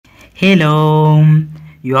Hello,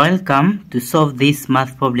 you are welcome to solve this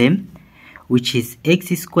math problem, which is x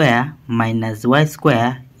square minus y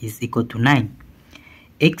square is equal to 9.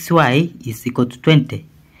 xy is equal to 20.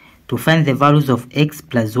 To find the values of x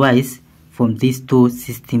plus y's from these two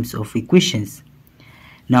systems of equations.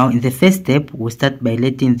 Now in the first step, we'll start by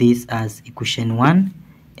letting this as equation 1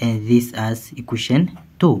 and this as equation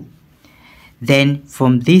 2. Then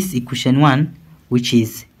from this equation 1, which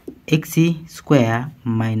is x square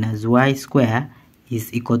minus y square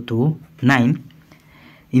is equal to 9.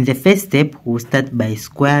 In the first step, we'll start by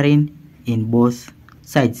squaring in both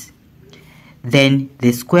sides. Then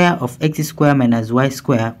the square of x square minus y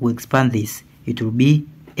square will expand this. It will be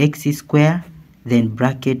x square, then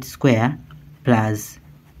bracket square, plus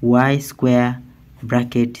y square,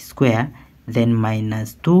 bracket square, then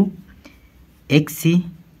minus 2 x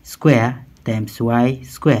square times y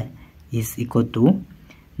square is equal to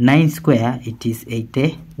 9 square, it is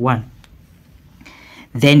 81.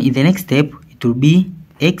 Then in the next step, it will be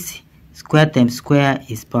x square times square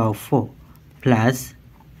is power of 4 plus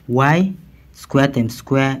y square times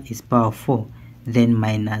square is power of 4, then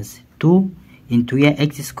minus 2 into here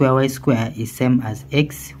x square y square is same as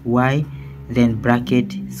x y, then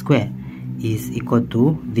bracket square is equal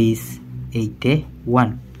to this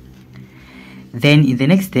 81. Then in the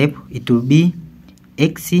next step, it will be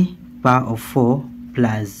x power of 4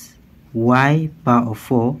 plus y power of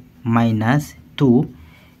 4 minus 2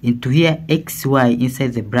 into here xy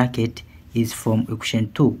inside the bracket is from equation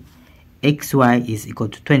 2. xy is equal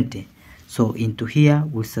to 20. So into here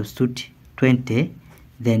we substitute 20,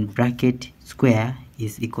 then bracket square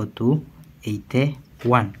is equal to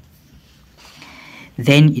 81.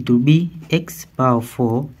 Then it will be x power of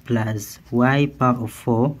 4 plus y power of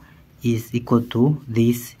 4 is equal to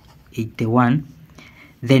this 81.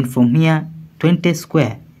 Then from here 20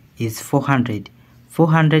 square is 400.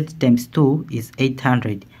 400 times 2 is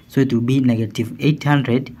 800. So it will be negative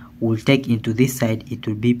 800. We'll take into this side, it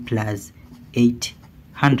will be plus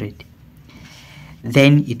 800.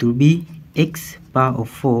 Then it will be x power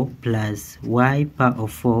of 4 plus y power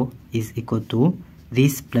of 4 is equal to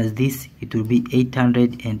this plus this, it will be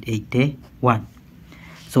 881.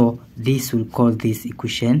 So this will call this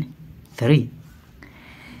equation 3.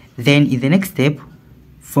 Then in the next step,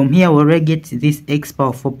 from here we already get this x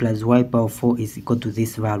power 4 plus y power 4 is equal to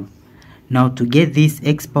this value. Now to get this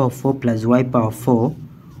x power 4 plus y power 4,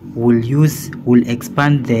 we'll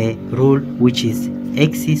expand the rule, which is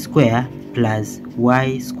x square plus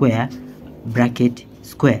y square bracket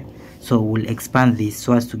square. So we'll expand this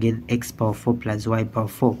so as to get x power 4 plus y power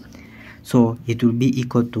 4. So it will be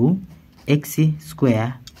equal to x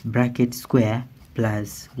square bracket square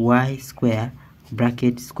plus y square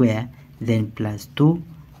bracket square, then plus 2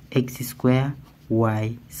 x square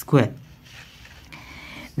y square.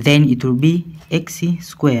 Then it will be x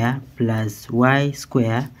square plus y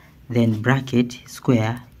square, then bracket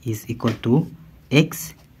square is equal to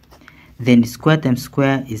x, then square times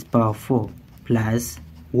square is power 4 plus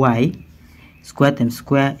y square times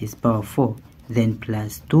square is power 4, then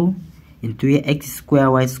plus 2 into here x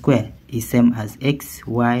square y square is same as x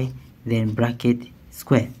y, then bracket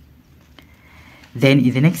square. Then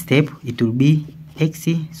in the next step, it will be x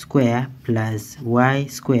square plus y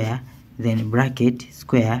square, then bracket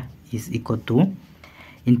square is equal to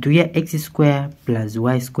into here x square plus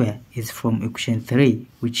y square is from equation 3,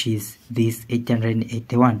 which is this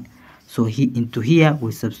 881. So into here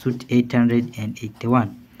we substitute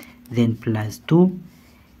 881, then plus 2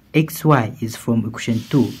 xy is from equation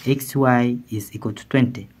 2. xy is equal to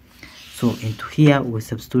 20. So into here we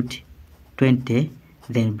substitute 20,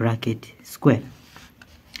 then bracket square.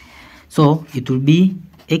 So it will be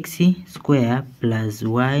x square plus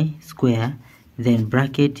y square, then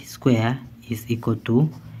bracket square is equal to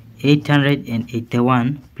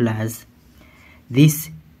 881 plus this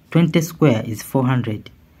 20 square is 400.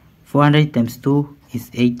 400 times 2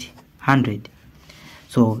 is 800.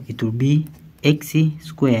 So it will be x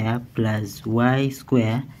square plus y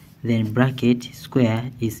square, then bracket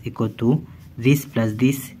square is equal to this plus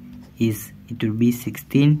this is, it will be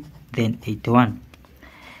 16, then 81.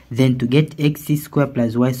 Then to get x square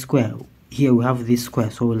plus y square, here we have this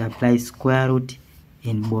square, so we'll apply square root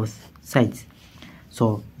in both sides.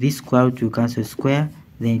 So this square root will cancel square,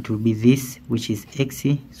 then it will be this, which is x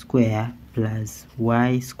square plus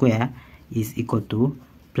y square is equal to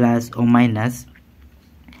plus or minus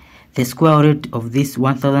the square root of this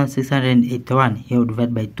 1681. Here we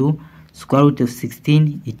divide by 2. Square root of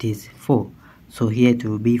 16, it is 4. So here it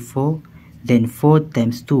will be 4. Then 4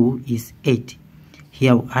 times 2 is 8.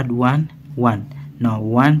 Here we add 1, 1. Now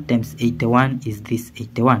 1 times 81 is this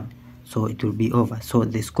 81. so it will be over. So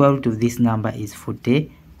the square root of this number is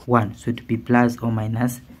 41, so it will be plus or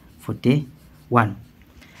minus 41.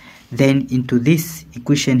 Then into this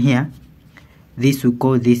equation here, this we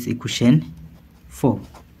call this equation 4.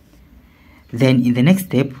 Then in the next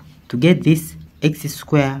step, to get this x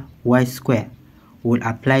square y square, we'll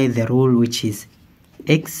apply the rule which is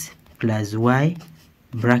x plus y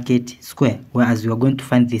bracket square, whereas we are going to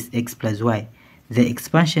find this x plus y. The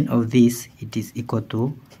expansion of this, it is equal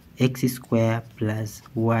to x square plus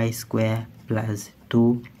y square plus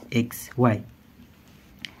 2xy.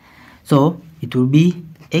 So it will be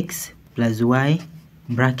x plus y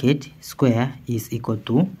bracket square is equal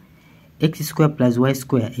to x square plus y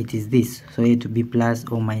square, it is this, so it will be plus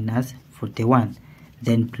or minus 41,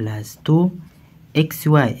 then plus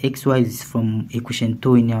 2xy is from equation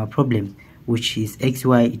 2 in our problem, which is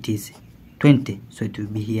xy, it is 20, so it will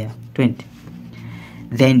be here 20.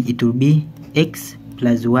 Then it will be x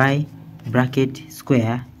plus y bracket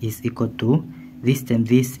square is equal to, this time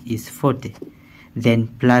this is 40, then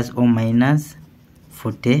plus or minus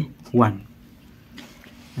 41.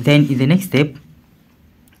 Then in the next step,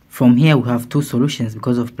 from here we have two solutions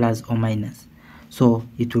because of plus or minus, so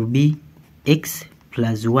it will be x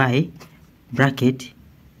plus y bracket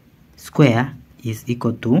square is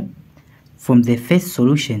equal to, from the first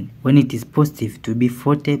solution, when it is positive, to be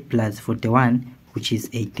 40 plus 41, which is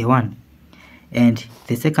 81. And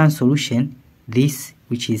the second solution, this,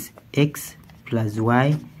 which is x plus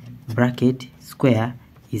y bracket square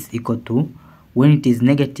is equal to, when it is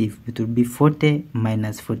negative, it will be 40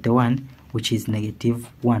 minus 41, which is negative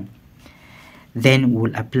 1. Then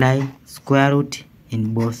we'll apply square root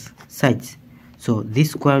in both sides. So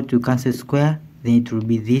this square root will cancel square, then it will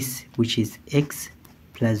be this, which is x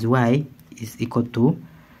plus y is equal to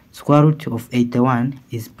square root of 81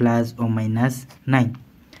 is plus or minus 9.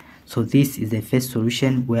 So this is the first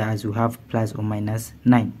solution, whereas we have plus or minus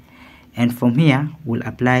 9. And from here, we'll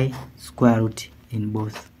apply square root in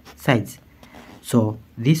both sides. So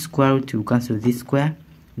this square root will cancel this square,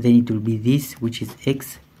 then it will be this, which is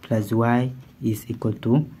x plus y is equal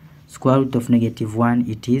to square root of negative 1,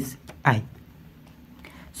 it is I.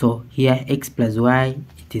 So here x plus y,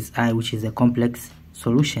 it is I, which is a complex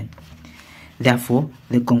solution. Therefore,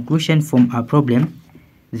 the conclusion from our problem,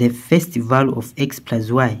 the first value of x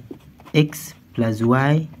plus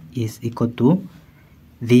y is equal to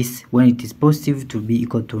this, when it is positive, to be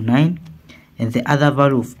equal to 9, and the other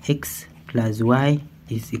value of x plus y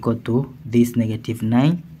is equal to this negative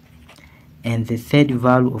 9, and the third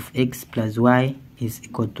value of x plus y is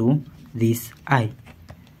equal to this I.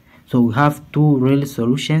 So we have two real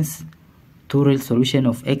solutions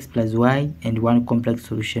of x plus y and one complex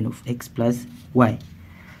solution of x plus y.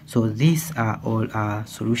 So these are all our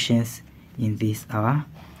solutions in this our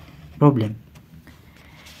problem.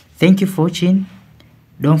 Thank you for watching.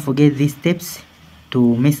 Don't forget these steps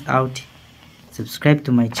to miss out. Subscribe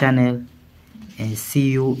to my channel and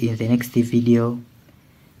see you in the next video.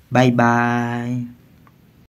 Bye bye.